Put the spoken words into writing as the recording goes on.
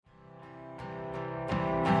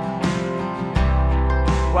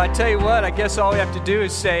I tell you what, I guess all we have to do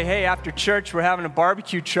is say, hey, after church, we're having a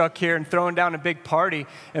barbecue truck here and throwing down a big party,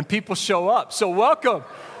 and people show up. So welcome.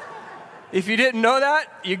 If you didn't know that,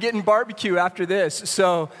 you're getting barbecue after this.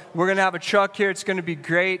 So we're going to have a truck here. It's going to be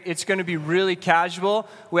great. It's going to be really casual.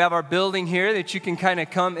 We have our building here that you can kind of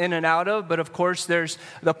come in and out of. But, of course, there's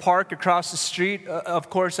the park across the street. Of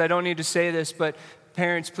course, I don't need to say this, but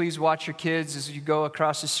parents, please watch your kids as you go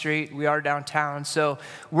across the street. We are downtown. So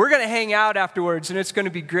we're going to hang out afterwards, and it's going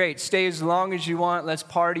to be great. Stay as long as you want. Let's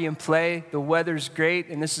party and play. The weather's great,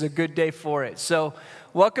 and this is a good day for it. So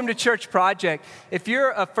welcome to Church Project. If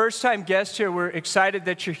you're a first-time guest here, we're excited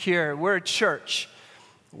that you're here. We're a church.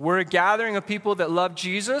 We're a gathering of people that love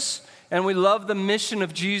Jesus, and we love the mission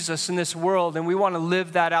of Jesus in this world, and we want to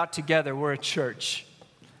live that out together. We're a church.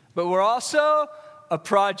 But we're also a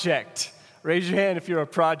project. Raise your hand if you're a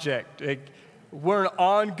project. We're an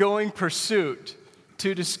ongoing pursuit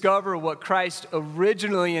to discover what Christ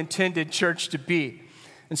originally intended church to be.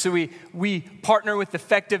 And so we partner with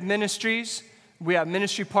Effective Ministries. We have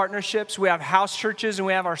ministry partnerships. We have house churches, and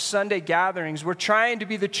we have our Sunday gatherings. We're trying to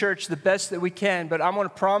be the church the best that we can, but I'm going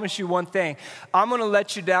to promise you one thing. I'm going to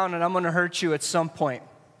let you down, and I'm going to hurt you at some point.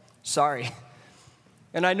 Sorry.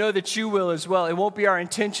 And I know that you will as well. It won't be our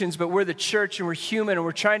intentions, but we're the church and we're human and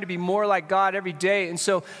we're trying to be more like God every day. And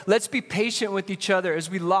so let's be patient with each other as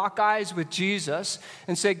we lock eyes with Jesus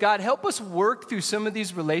and say, God, help us work through some of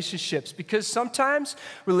these relationships, because sometimes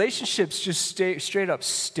relationships just straight up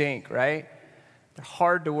stink, right? They're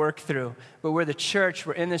hard to work through, but we're the church.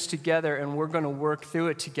 We're in this together, and we're going to work through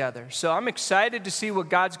it together. So I'm excited to see what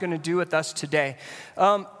God's going to do with us today.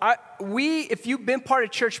 If you've been part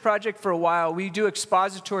of Church Project for a while, we do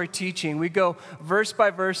expository teaching. We go verse by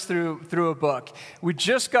verse through a book. We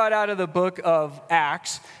just got out of the book of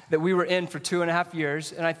Acts that we were in for 2.5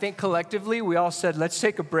 years, and I think collectively we all said, let's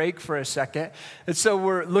take a break for a second. And so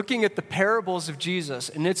we're looking at the parables of Jesus,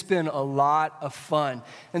 and it's been a lot of fun.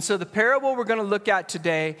 And so the parable we're going to look at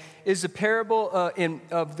today is the parable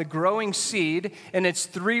of the growing seed, and it's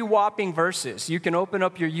 3 whopping verses. You can open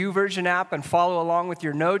up your YouVersion app and follow along with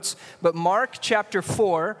your notes. But Mark chapter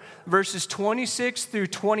 4, verses 26 through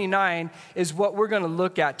 29 is what we're going to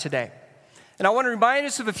look at today. And I want to remind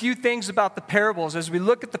us of a few things about the parables as we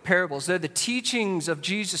look at the parables. They're the teachings of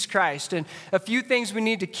Jesus Christ. And a few things we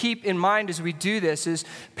need to keep in mind as we do this is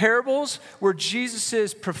parables were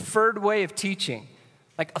Jesus' preferred way of teaching.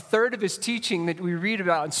 Like a third of his teaching that we read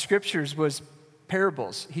about in scriptures was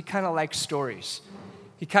parables. He kind of likes stories.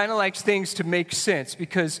 He kind of likes things to make sense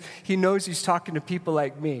because he knows he's talking to people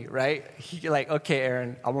like me, right? He's like, okay,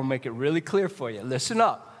 Aaron, I'm going to make it really clear for you. Listen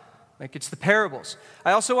up. Like, it's the parables.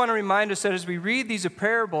 I also want to remind us that as we read these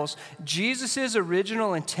parables, Jesus'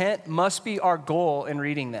 original intent must be our goal in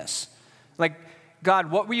reading this. Like,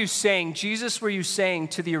 God, what were you saying? Jesus, were you saying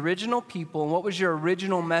to the original people, and what was your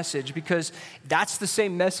original message? Because that's the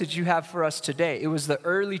same message you have for us today. It was the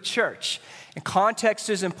early church. And context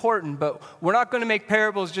is important, but we're not going to make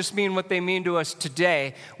parables just mean what they mean to us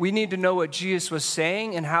today. We need to know what Jesus was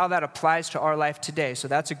saying and how that applies to our life today. So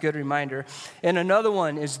that's a good reminder. And another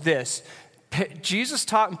one is this. Jesus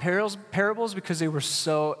taught in parables because they were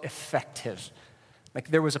so effective. Like,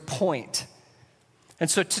 there was a point. And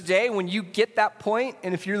so today, when you get that point,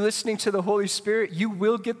 and if you're listening to the Holy Spirit, you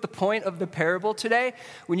will get the point of the parable today.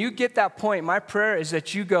 When you get that point, my prayer is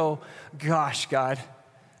that you go, gosh, God,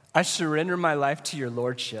 I surrender my life to your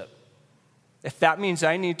lordship. If that means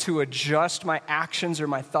I need to adjust my actions or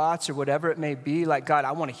my thoughts or whatever it may be, like, God,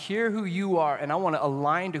 I want to hear who you are, and I want to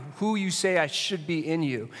align to who you say I should be in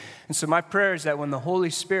you. And so my prayer is that when the Holy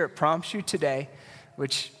Spirit prompts you today,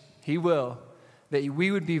 which he will, that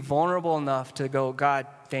we would be vulnerable enough to go, God,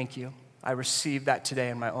 thank you. I received that today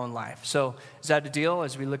in my own life. So is that a deal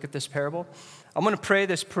as we look at this parable? I'm going to pray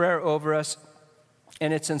this prayer over us,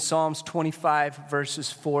 and it's in Psalms 25,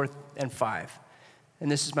 verses 4 and 5.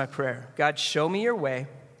 And this is my prayer. God, show me your way.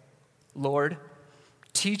 Lord,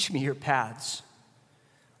 teach me your paths.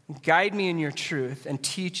 Guide me in your truth and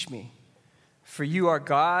teach me. For you are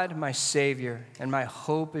God, my Savior, and my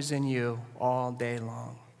hope is in you all day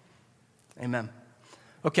long. Amen.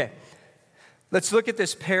 Okay, let's look at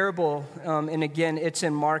this parable. And again, it's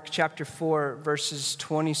in Mark chapter 4, verses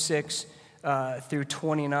 26 through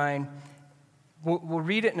 29. We'll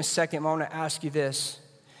read it in a second. I want to ask you this.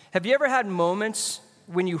 Have you ever had moments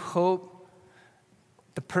when you hope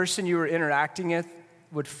the person you were interacting with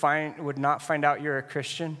would not find out you're a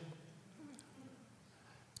Christian?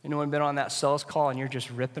 Anyone been on that sales call and you're just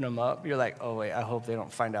ripping them up? You're like, oh wait, I hope they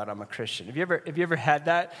don't find out I'm a Christian. Have you ever had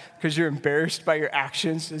that because you're embarrassed by your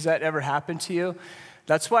actions? Has that ever happened to you?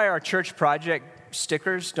 That's why our church project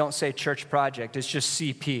stickers don't say church project. It's just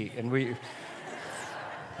CP. And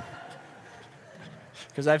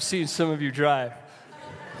because I've seen some of you drive.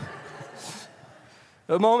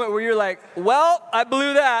 The moment where you're like, well, I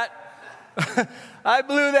blew that. I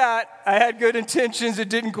blew that. I had good intentions. It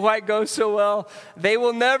didn't quite go so well. They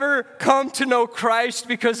will never come to know Christ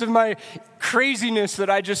because of my craziness that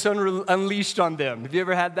I just unleashed on them. Have you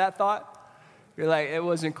ever had that thought? You're like, it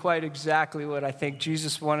wasn't quite exactly what I think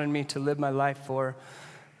Jesus wanted me to live my life for.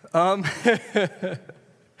 And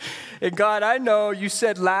God, I know you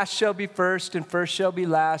said last shall be first and first shall be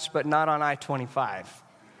last, but not on I-25.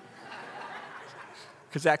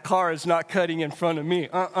 Because that car is not cutting in front of me.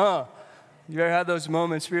 You ever had those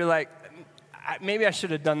moments where you're like, maybe I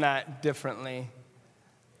should have done that differently?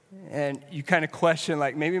 And you kind of question,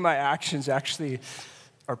 like, maybe my actions actually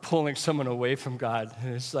are pulling someone away from God.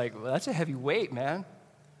 And it's like, well, that's a heavy weight, man.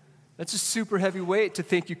 That's a super heavy weight to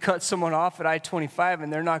think you cut someone off at I-25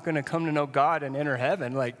 and they're not going to come to know God and enter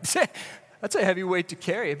heaven. Like, that's a heavy weight to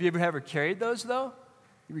carry. Have you ever carried those, though?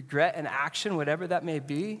 You regret an action, whatever that may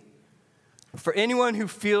be. For anyone who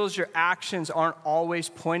feels your actions aren't always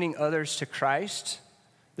pointing others to Christ,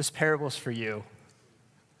 this parable is for you.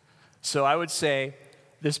 So I would say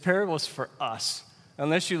this parable is for us.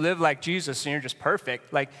 Unless you live like Jesus and you're just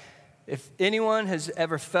perfect. Like, if anyone has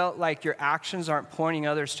ever felt like your actions aren't pointing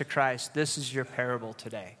others to Christ, this is your parable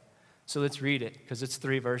today. So let's read it, because it's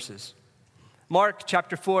 3 verses. Mark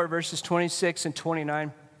chapter 4, verses 26 and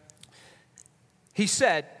 29. He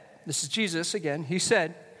said, this is Jesus again, he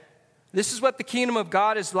said, "This is what the kingdom of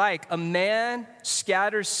God is like. A man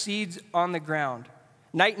scatters seeds on the ground.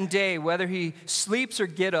 Night and day, whether he sleeps or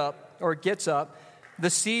gets up, the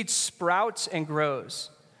seed sprouts and grows,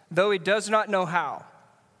 though he does not know how.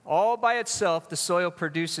 All by itself, the soil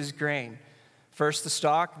produces grain. First the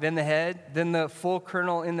stalk, then the head, then the full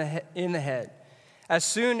kernel in the head. As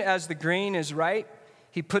soon as the grain is ripe,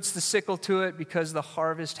 he puts the sickle to it because the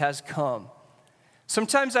harvest has come."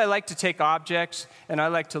 Sometimes I like to take objects and I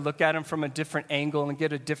like to look at them from a different angle and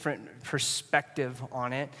get a different perspective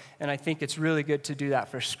on it. And I think it's really good to do that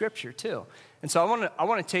for Scripture too. And so I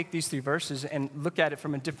want to take these 3 verses and look at it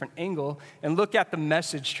from a different angle and look at the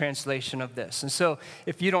Message translation of this. And so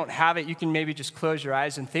if you don't have it, you can maybe just close your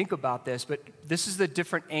eyes and think about this. But this is the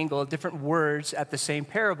different angle, different words at the same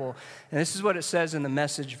parable. And this is what it says in the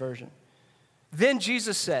Message version. "Then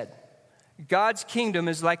Jesus said, 'God's kingdom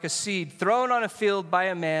is like a seed thrown on a field by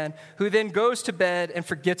a man who then goes to bed and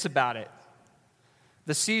forgets about it.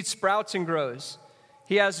 The seed sprouts and grows.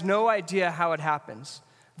 He has no idea how it happens.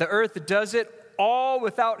 The earth does it all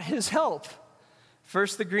without his help.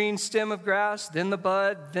 First the green stem of grass, then the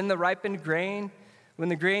bud, then the ripened grain. When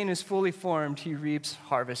the grain is fully formed, he reaps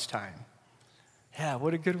harvest time.'" Yeah,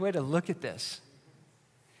 what a good way to look at this.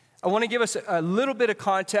 I want to give us a little bit of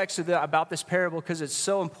context about this parable because it's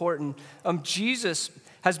so important. Jesus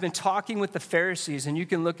has been talking with the Pharisees, and you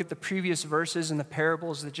can look at the previous verses and the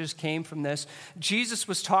parables that just came from this. Jesus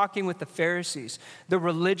was talking with the Pharisees, the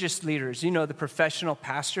religious leaders, the professional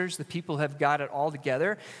pastors, the people who have got it all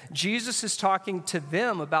together. Jesus is talking to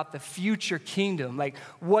them about the future kingdom, like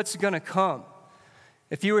what's going to come.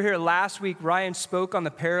 If you were here last week, Ryan spoke on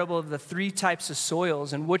the parable of the 3 types of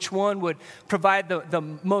soils and which one would provide the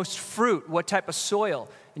most fruit, what type of soil.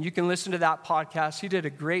 And you can listen to that podcast. He did a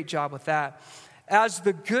great job with that. As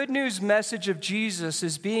the good news message of Jesus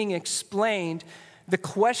is being explained, the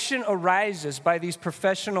question arises by these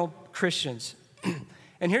professional Christians.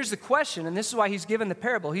 And here's the question, and this is why he's given the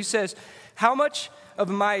parable. He says, how much of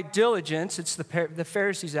my diligence, it's the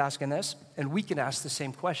Pharisees asking this, and we can ask the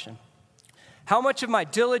same question. How much of my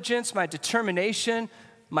diligence, my determination,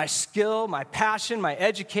 my skill, my passion, my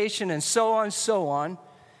education, and so on,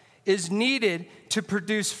 is needed to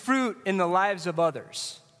produce fruit in the lives of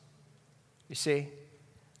others? You see,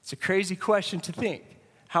 it's a crazy question to think.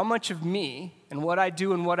 How much of me and what I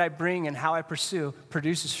do and what I bring and how I pursue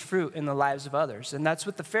produces fruit in the lives of others? And that's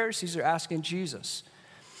what the Pharisees are asking Jesus.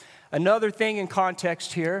 Another thing in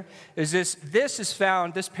context here is this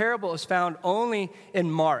parable is found only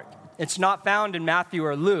in Mark. It's not found in Matthew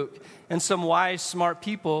or Luke. And some wise, smart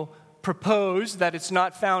people propose that it's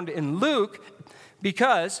not found in Luke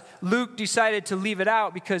because Luke decided to leave it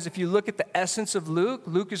out, because if you look at the essence of Luke,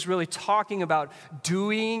 Luke is really talking about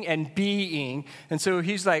doing and being. And so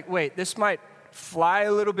he's like, wait, this might fly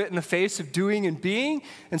a little bit in the face of doing and being,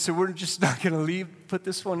 and so we're just not going to put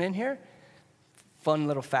this one in here. Fun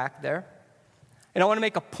little fact there. And I want to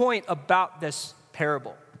make a point about this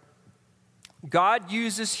parable. God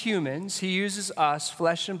uses humans, he uses us,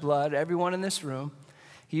 flesh and blood, everyone in this room.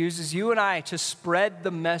 He uses you and I to spread the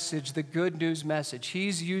message, the good news message.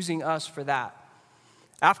 He's using us for that.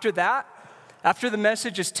 After that, after the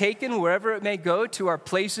message is taken, wherever it may go, to our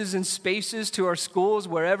places and spaces, to our schools,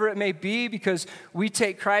 wherever it may be, because we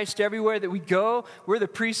take Christ everywhere that we go. We're the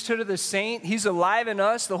priesthood of the saint. He's alive in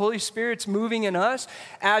us. The Holy Spirit's moving in us.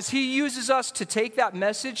 As he uses us to take that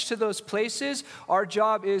message to those places, our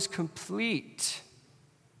job is complete.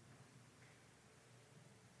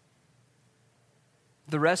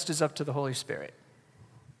 The rest is up to the Holy Spirit.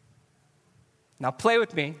 Now play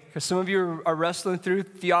with me, because some of you are wrestling through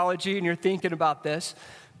theology and you're thinking about this.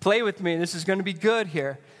 Play with me. This is going to be good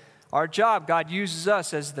here. Our job, God uses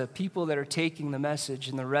us as the people that are taking the message,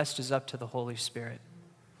 and the rest is up to the Holy Spirit.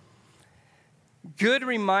 Good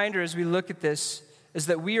reminder as we look at this is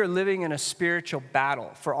that we are living in a spiritual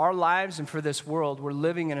battle. For our lives and for this world, we're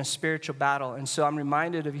living in a spiritual battle. And so I'm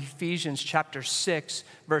reminded of Ephesians chapter 6,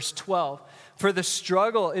 verse 12. For the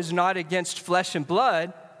struggle is not against flesh and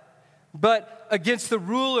blood, but against the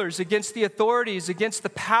rulers, against the authorities, against the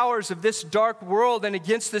powers of this dark world, and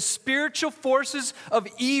against the spiritual forces of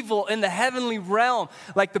evil in the heavenly realm.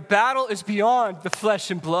 Like the battle is beyond the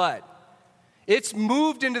flesh and blood. It's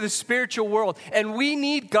moved into the spiritual world, and we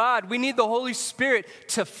need God. We need the Holy Spirit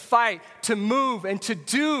to fight, to move, and to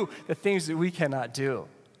do the things that we cannot do.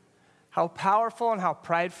 How powerful and how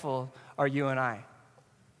prideful are you and I?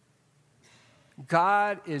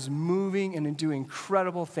 God is moving and doing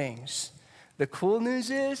incredible things. The cool news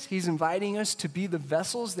is he's inviting us to be the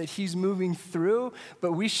vessels that he's moving through,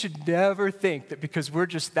 but we should never think that because we're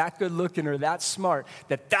just that good looking or that smart,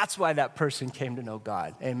 that that's why that person came to know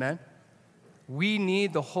God. Amen? We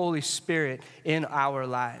need the Holy Spirit in our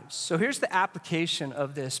lives. So here's the application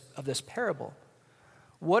of this parable.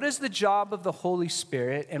 What is the job of the Holy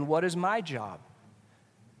Spirit, and what is my job?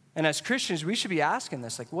 And as Christians, we should be asking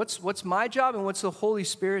this, like, what's my job and what's the Holy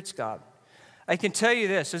Spirit's job? I can tell you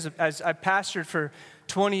this, as I pastored for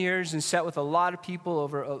 20 years and sat with a lot of people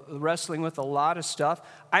over wrestling with a lot of stuff,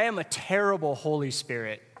 I am a terrible Holy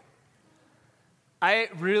Spirit. I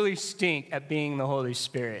really stink at being the Holy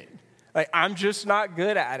Spirit. Like, I'm just not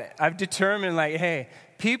good at it. I've determined, like, hey,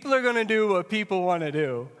 people are going to do what people want to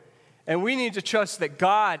do. And we need to trust that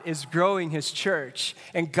God is growing his church,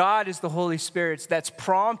 and God is the Holy Spirit that's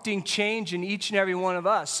prompting change in each and every one of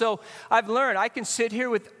us. So I've learned I can sit here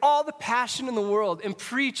with all the passion in the world and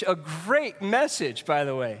preach a great message, by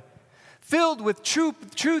the way, filled with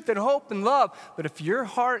truth and hope and love. But if your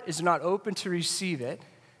heart is not open to receive it,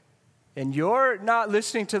 and you're not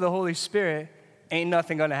listening to the Holy Spirit, ain't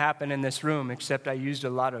nothing going to happen in this room except I used a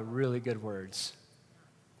lot of really good words.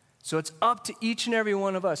 So it's up to each and every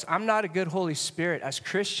one of us. I'm not a good Holy Spirit. As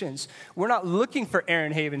Christians, we're not looking for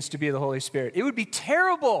Aaron Havens to be the Holy Spirit. It would be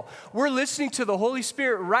terrible. We're listening to the Holy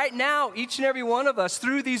Spirit right now, each and every one of us,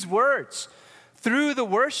 through these words, through the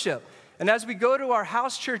worship. And as we go to our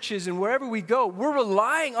house churches and wherever we go, we're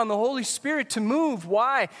relying on the Holy Spirit to move.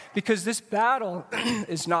 Why? Because this battle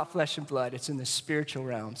is not flesh and blood. It's in the spiritual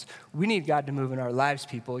realms. We need God to move in our lives,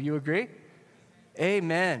 people. You agree?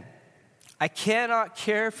 Amen. I cannot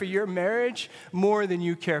care for your marriage more than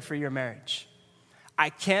you care for your marriage. I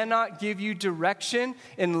cannot give you direction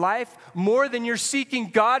in life more than you're seeking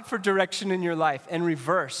God for direction in your life, and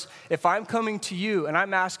reverse. If I'm coming to you and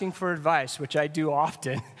I'm asking for advice, which I do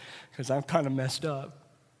often because I'm kind of messed up,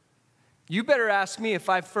 you better ask me if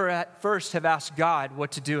I first have asked God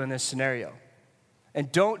what to do in this scenario.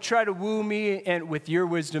 And don't try to woo me with your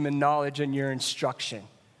wisdom and knowledge and your instruction.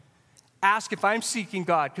 Ask if I'm seeking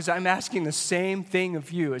God, because I'm asking the same thing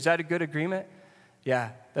of you. Is that a good agreement?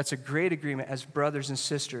 Yeah, that's a great agreement as brothers and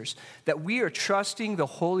sisters. That we are trusting the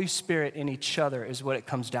Holy Spirit in each other is what it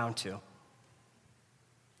comes down to.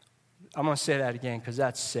 I'm going to say that again because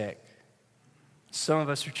that's sick. Some of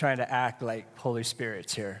us are trying to act like Holy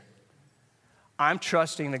Spirits here. I'm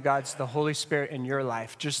trusting that God's the Holy Spirit in your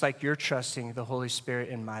life, just like you're trusting the Holy Spirit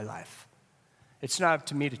in my life. It's not up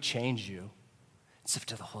to me to change you. It's up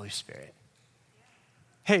to the Holy Spirit.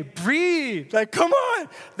 Hey, breathe. Like, come on.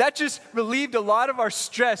 That just relieved a lot of our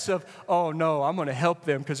stress of, oh, no, I'm going to help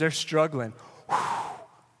them because they're struggling. Whew.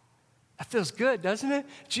 That feels good, doesn't it?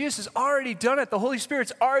 Jesus has already done it. The Holy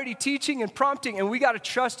Spirit's already teaching and prompting, and we got to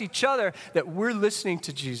trust each other that we're listening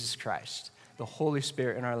to Jesus Christ, the Holy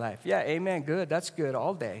Spirit in our life. Yeah, amen. Good. That's good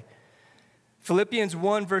all day. Philippians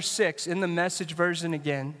 1, verse 6, in the Message version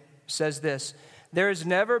again, says this: there has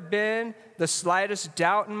never been the slightest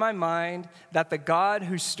doubt in my mind that the God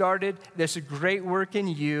who started this great work in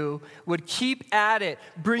you would keep at it,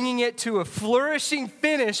 bringing it to a flourishing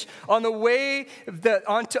finish on the way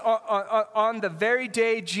on the very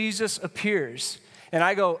day Jesus appears. And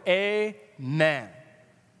I go, amen.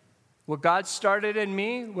 What God started in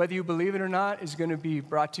me, whether you believe it or not, is going to be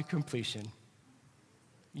brought to completion.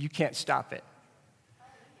 You can't stop it.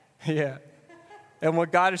 Yeah. And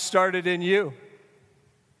what God has started in you,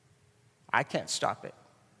 I can't stop it.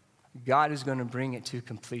 God is going to bring it to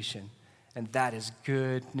completion. And that is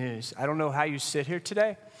good news. I don't know how you sit here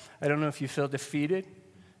today. I don't know if you feel defeated,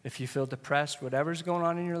 if you feel depressed, whatever's going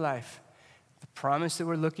on in your life. The promise that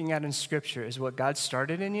we're looking at in Scripture is what God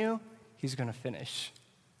started in you, He's going to finish.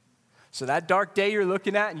 So that dark day you're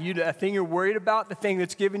looking at and that thing you're worried about, the thing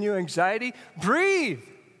that's giving you anxiety, breathe.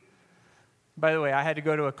 By the way, I had to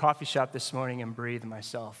go to a coffee shop this morning and breathe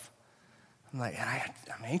myself. I'm like,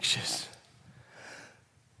 I'm anxious.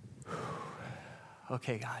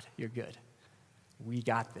 Okay, God, you're good. We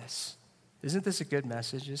got this. Isn't this a good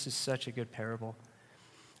message? This is such a good parable.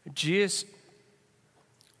 Jesus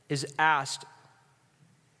is asked,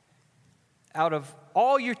 out of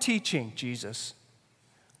all your teaching, Jesus,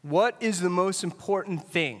 what is the most important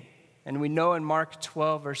thing? And we know in Mark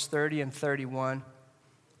 12, verse 30 and 31,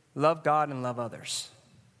 love God and love others.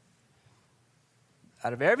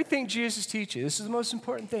 Out of everything Jesus teaches, this is the most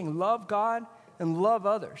important thing. Love God and love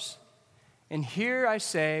others. And here I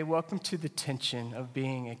say, welcome to the tension of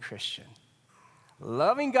being a Christian.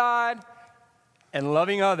 Loving God and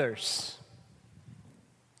loving others.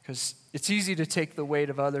 Because it's easy to take the weight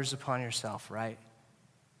of others upon yourself, right?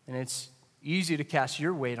 And it's easy to cast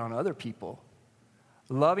your weight on other people.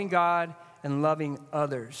 Loving God and loving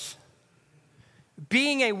others.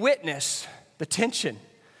 Being a witness, the tension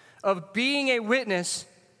of being a witness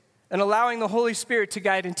and allowing the Holy Spirit to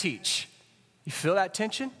guide and teach. You feel that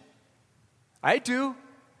tension? I do,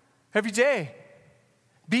 every day.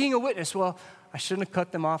 Being a witness, well, I shouldn't have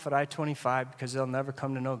cut them off at I-25 because they'll never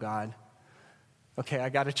come to know God. Okay, I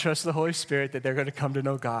got to trust the Holy Spirit that they're going to come to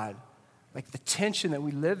know God. Like the tension that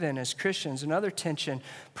we live in as Christians, another tension,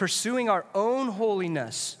 pursuing our own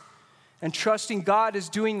holiness and trusting God is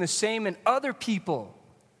doing the same in other people.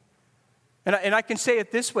 And I can say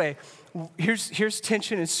it this way. Here's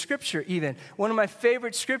tension in Scripture even. One of my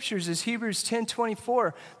favorite scriptures is Hebrews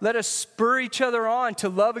 10:24. Let us spur each other on to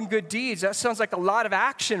love and good deeds. That sounds like a lot of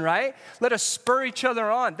action, right? Let us spur each other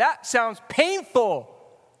on. That sounds painful.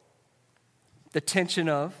 The tension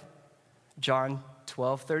of John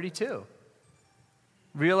 12:32.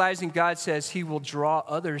 Realizing God says He will draw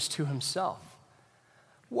others to Himself.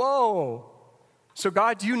 Whoa. So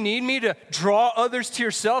God, do you need me to draw others to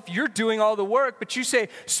yourself? You're doing all the work, but you say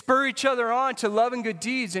spur each other on to love and good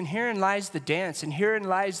deeds, and herein lies the dance, and herein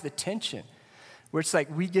lies the tension, where it's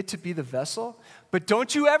like we get to be the vessel, but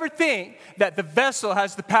don't you ever think that the vessel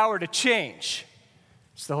has the power to change.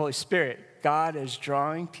 It's the Holy Spirit. God is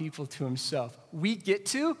drawing people to Himself. We get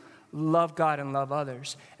to love God and love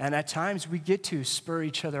others, and at times we get to spur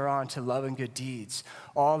each other on to love and good deeds,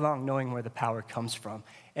 all along knowing where the power comes from.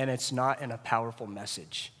 And it's not in a powerful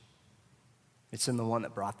message. It's in the one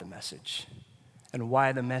that brought the message and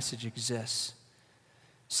why the message exists.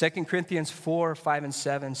 2 Corinthians 4, 5, and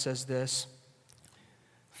 7 says this,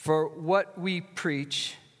 for what we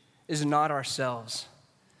preach is not ourselves,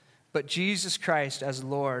 but Jesus Christ as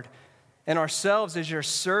Lord, and ourselves as your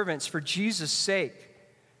servants for Jesus' sake.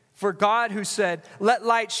 For God who said, let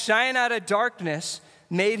light shine out of darkness,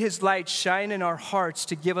 made His light shine in our hearts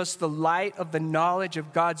to give us the light of the knowledge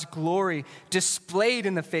of God's glory displayed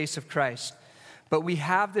in the face of Christ. But we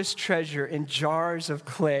have this treasure in jars of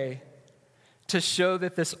clay to show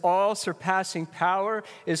that this all-surpassing power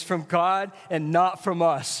is from God and not from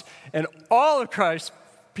us. And all of Christ's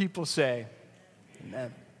people say,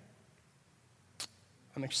 amen.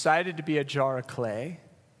 I'm excited to be a jar of clay.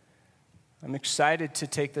 I'm excited to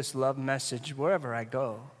take this love message wherever I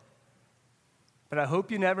go. But I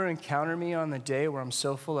hope you never encounter me on the day where I'm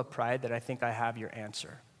so full of pride that I think I have your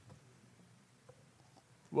answer.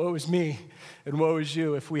 Woe is me and woe is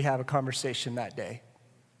you if we have a conversation that day.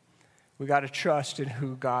 We got to trust in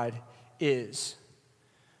who God is.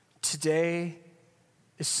 Today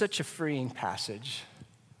is such a freeing passage.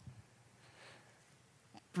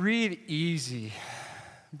 Breathe easy,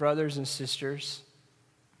 brothers and sisters,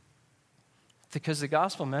 because the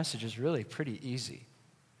gospel message is really pretty easy.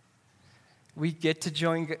 We get to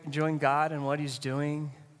join God in what He's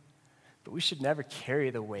doing, but we should never carry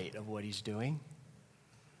the weight of what He's doing.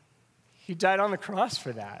 He died on the cross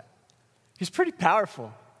for that. He's pretty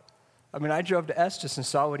powerful. I mean, I drove to Estes and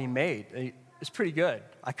saw what He made. It's pretty good.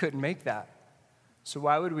 I couldn't make that. So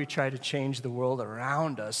why would we try to change the world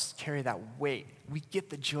around us, carry that weight? We get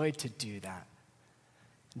the joy to do that.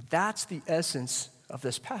 That's the essence of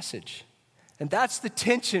this passage. And that's the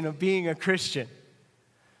tension of being a Christian.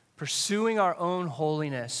 Pursuing our own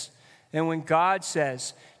holiness And when God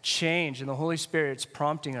says change and the Holy Spirit's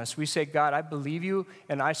prompting us, we say, God, I believe you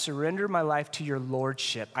and I surrender my life to your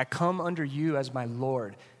lordship. I come under you as my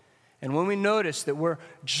Lord. And when we notice that we're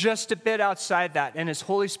just a bit outside that and his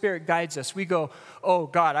Holy Spirit guides us, we go, oh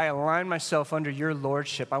God, I align myself under your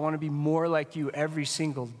lordship. I want to be more like you every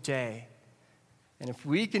single day. And if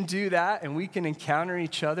we can do that and we can encounter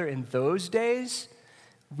each other in those days,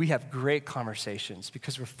 we have great conversations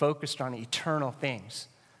because we're focused on eternal things,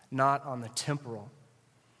 not on the temporal.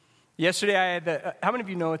 Yesterday I had how many of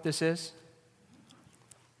you know what this is?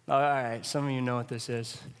 All right, some of you know what this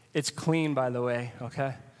is. It's clean, by the way,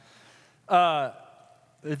 okay?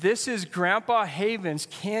 This is Grandpa Haven's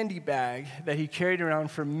candy bag that he carried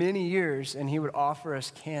around for many years, and he would offer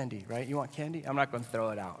us candy, right? You want candy? I'm not going to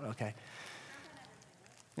throw it out, okay?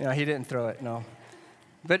 No, he didn't throw it, no.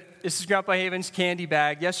 But this is Grandpa Haven's candy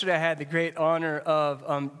bag. Yesterday I had the great honor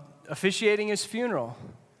of officiating his funeral.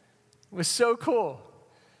 It was so cool.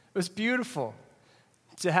 It was beautiful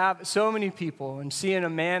to have so many people and seeing a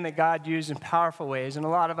man that God used in powerful ways. And a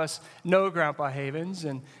lot of us know Grandpa Havens,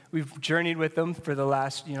 and we've journeyed with him for the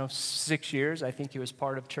last, 6 years. I think he was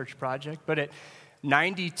part of Church Project. But at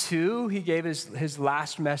 92, he gave his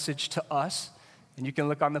last message to us. And you can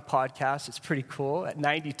look on the podcast. It's pretty cool. At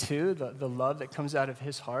 92, the love that comes out of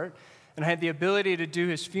his heart. And I had the ability to do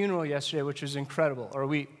his funeral yesterday, which was incredible.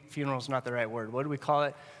 Funeral's not the right word. What do we call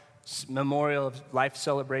it? Memorial of life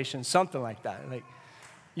celebration, something like that. Like,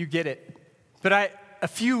 you get it. But a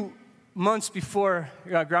few months before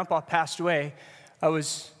Grandpa passed away, I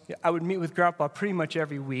would meet with Grandpa pretty much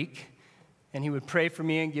every week. And he would pray for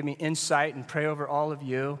me and give me insight and pray over all of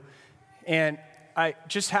you. And I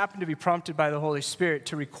just happened to be prompted by the Holy Spirit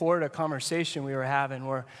to record a conversation we were having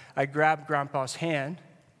where I grabbed Grandpa's hand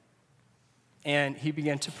and he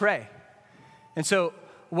began to pray. And so,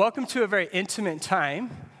 welcome to a very intimate time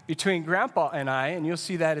between Grandpa and I, and you'll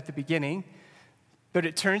see that at the beginning. But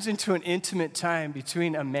it turns into an intimate time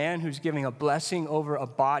between a man who's giving a blessing over a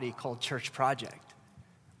body called Church Project,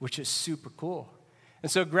 which is super cool.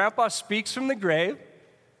 And so Grandpa speaks from the grave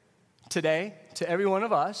today to every one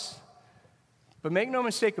of us. But make no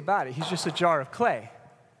mistake about it, he's just a jar of clay.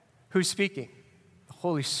 Who's speaking? The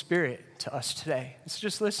Holy Spirit to us today. Let's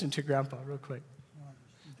just listen to Grandpa real quick.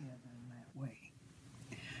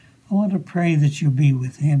 I want to pray that you'll be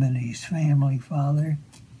with him and his family, Father.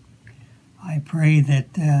 I pray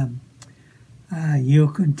that you'll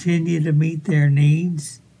continue to meet their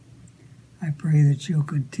needs. I pray that you'll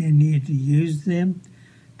continue to use them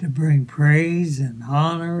to bring praise and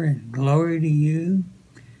honor and glory to you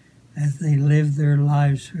as they live their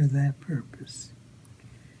lives for that purpose.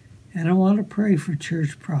 And I want to pray for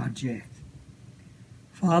Church Project.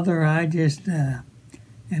 Father, I just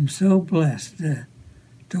am so blessed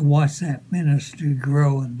to watch that ministry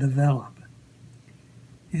grow and develop.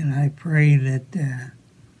 And I pray that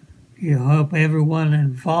you'll help everyone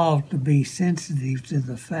involved to be sensitive to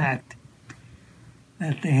the fact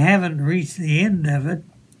that they haven't reached the end of it.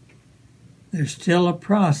 There's still a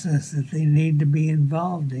process that they need to be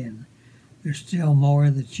involved in. There's still more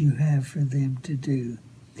that you have for them to do.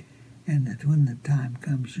 And that when the time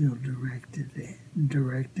comes, you'll direct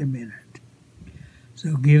them in it.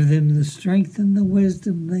 So give them the strength and the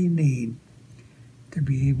wisdom they need to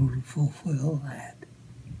be able to fulfill that.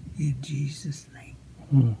 In Jesus'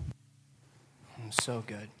 name. So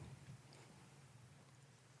good.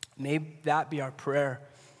 May that be our prayer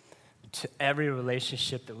to every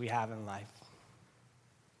relationship that we have in life.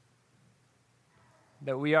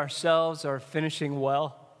 That we ourselves are finishing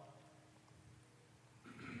well.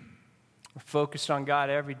 We're focused on God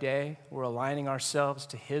every day. We're aligning ourselves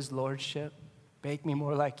to his lordship. Make me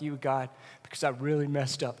more like you, God, because I really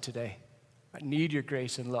messed up today. I need your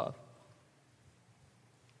grace and love.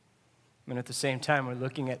 And at the same time, we're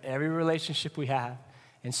looking at every relationship we have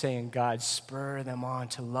and saying, God, spur them on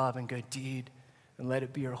to love and good deed, and let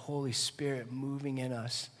it be your Holy Spirit moving in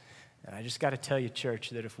us. And I just got to tell you,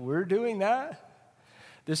 church, that if we're doing that,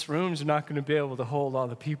 this room's not going to be able to hold all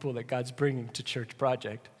the people that God's bringing to Church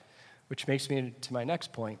Project, which makes me to my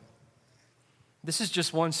next point. This is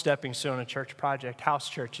just one stepping stone of Church Project. House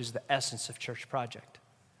church is the essence of Church Project.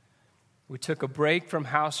 We took a break from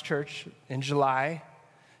house church in July.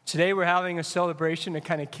 Today we're having a celebration to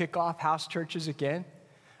kind of kick off house churches again.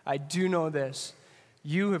 I do know this.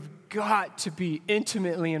 You have got to be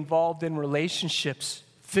intimately involved in relationships,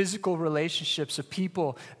 physical relationships of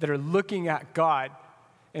people that are looking at God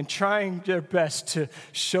and trying their best to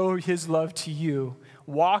show his love to you,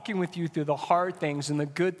 walking with you through the hard things and the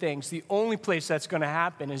good things. The only place that's going to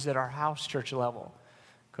happen is at our house church level.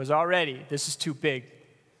 Because already, this is too big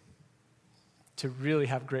to really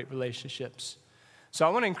have great relationships. So I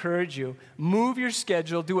want to encourage you, move your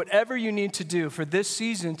schedule, do whatever you need to do for this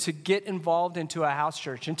season to get involved into a house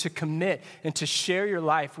church and to commit and to share your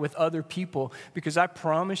life with other people, because I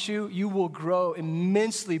promise you, you will grow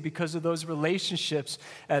immensely because of those relationships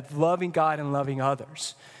at loving God and loving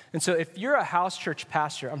others. And so if you're a house church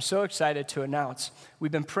pastor, I'm so excited to announce, we've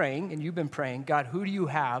been praying and you've been praying, God, who do you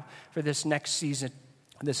have for this next season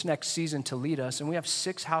to lead us? And we have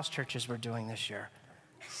 6 house churches we're doing this year.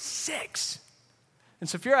 6. And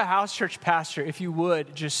so if you're a house church pastor, if you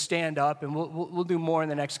would, just stand up, and we'll do more in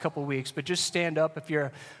the next couple of weeks, but just stand up if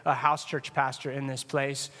you're a house church pastor in this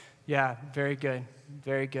place. Yeah, very good,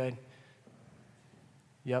 very good.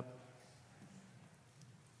 Yep.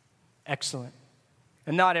 Excellent.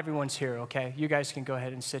 And not everyone's here, okay? You guys can go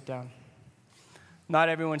ahead and sit down. Not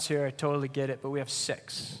everyone's here, I totally get it, but we have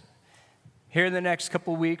 6. Here in the next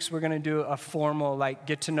couple weeks, we're going to do a formal,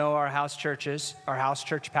 get to know our house churches, our house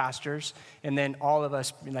church pastors, and then all of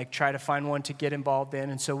us, try to find one to get involved in,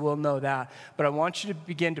 and so we'll know that. But I want you to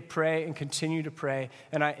begin to pray and continue to pray.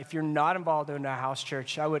 And if you're not involved in a house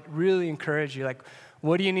church, I would really encourage you,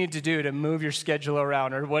 what do you need to do to move your schedule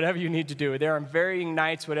around, or whatever you need to do? There are varying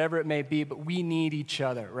nights, whatever it may be, but we need each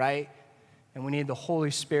other, right? And we need the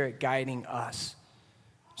Holy Spirit guiding us.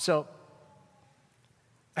 So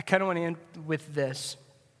I kind of want to end with this.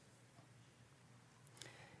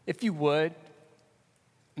 If you would,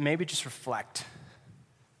 maybe just reflect.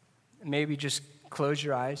 Maybe just close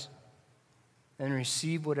your eyes and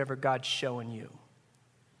receive whatever God's showing you.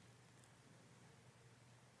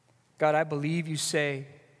 God, I believe you say,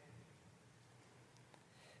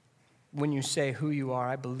 when you say who you are,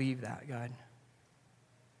 I believe that, God.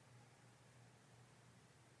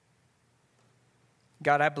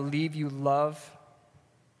 God, I believe you love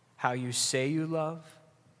how you say you love.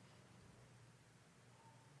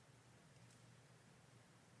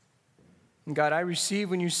 And God, I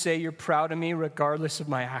receive when you say you're proud of me regardless of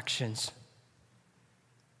my actions.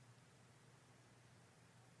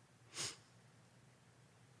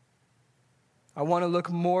 I want to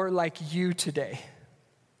look more like you today.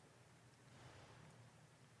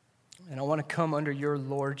 And I want to come under your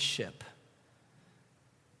lordship.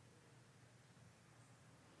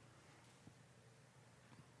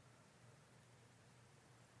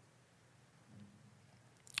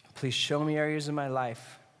 Please show me areas in my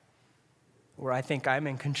life where I think I'm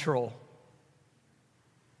in control.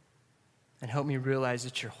 And help me realize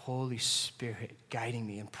it's your Holy Spirit guiding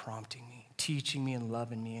me and prompting me, teaching me and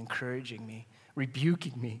loving me, encouraging me,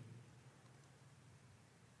 rebuking me.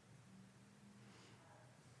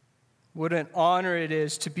 What an honor it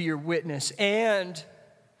is to be your witness and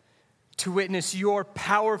to witness your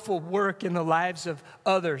powerful work in the lives of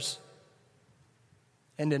others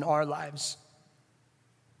and in our lives.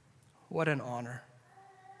 What an honor.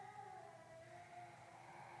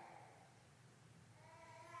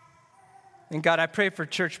 And God, I pray for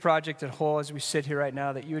Church Project at whole as we sit here right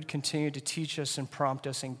now, that you would continue to teach us and prompt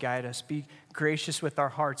us and guide us. Be gracious with our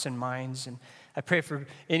hearts and minds. And I pray for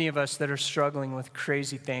any of us that are struggling with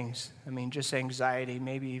crazy things. Just anxiety,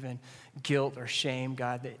 maybe even guilt or shame,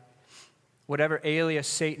 God, that whatever alias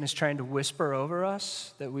Satan is trying to whisper over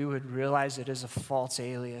us, that we would realize it is a false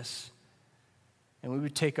alias. And we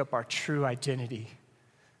would take up our true identity,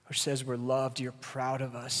 which says we're loved, you're proud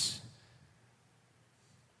of us.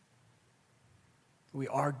 We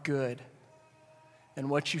are good. And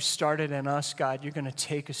what you started in us, God, you're going to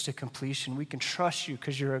take us to completion. We can trust you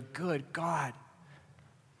because you're a good God.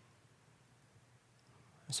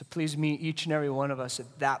 And so please meet each and every one of us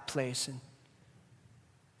at that place and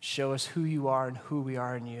show us who you are and who we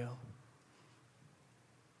are in you.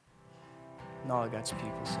 And all of God's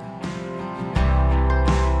people say.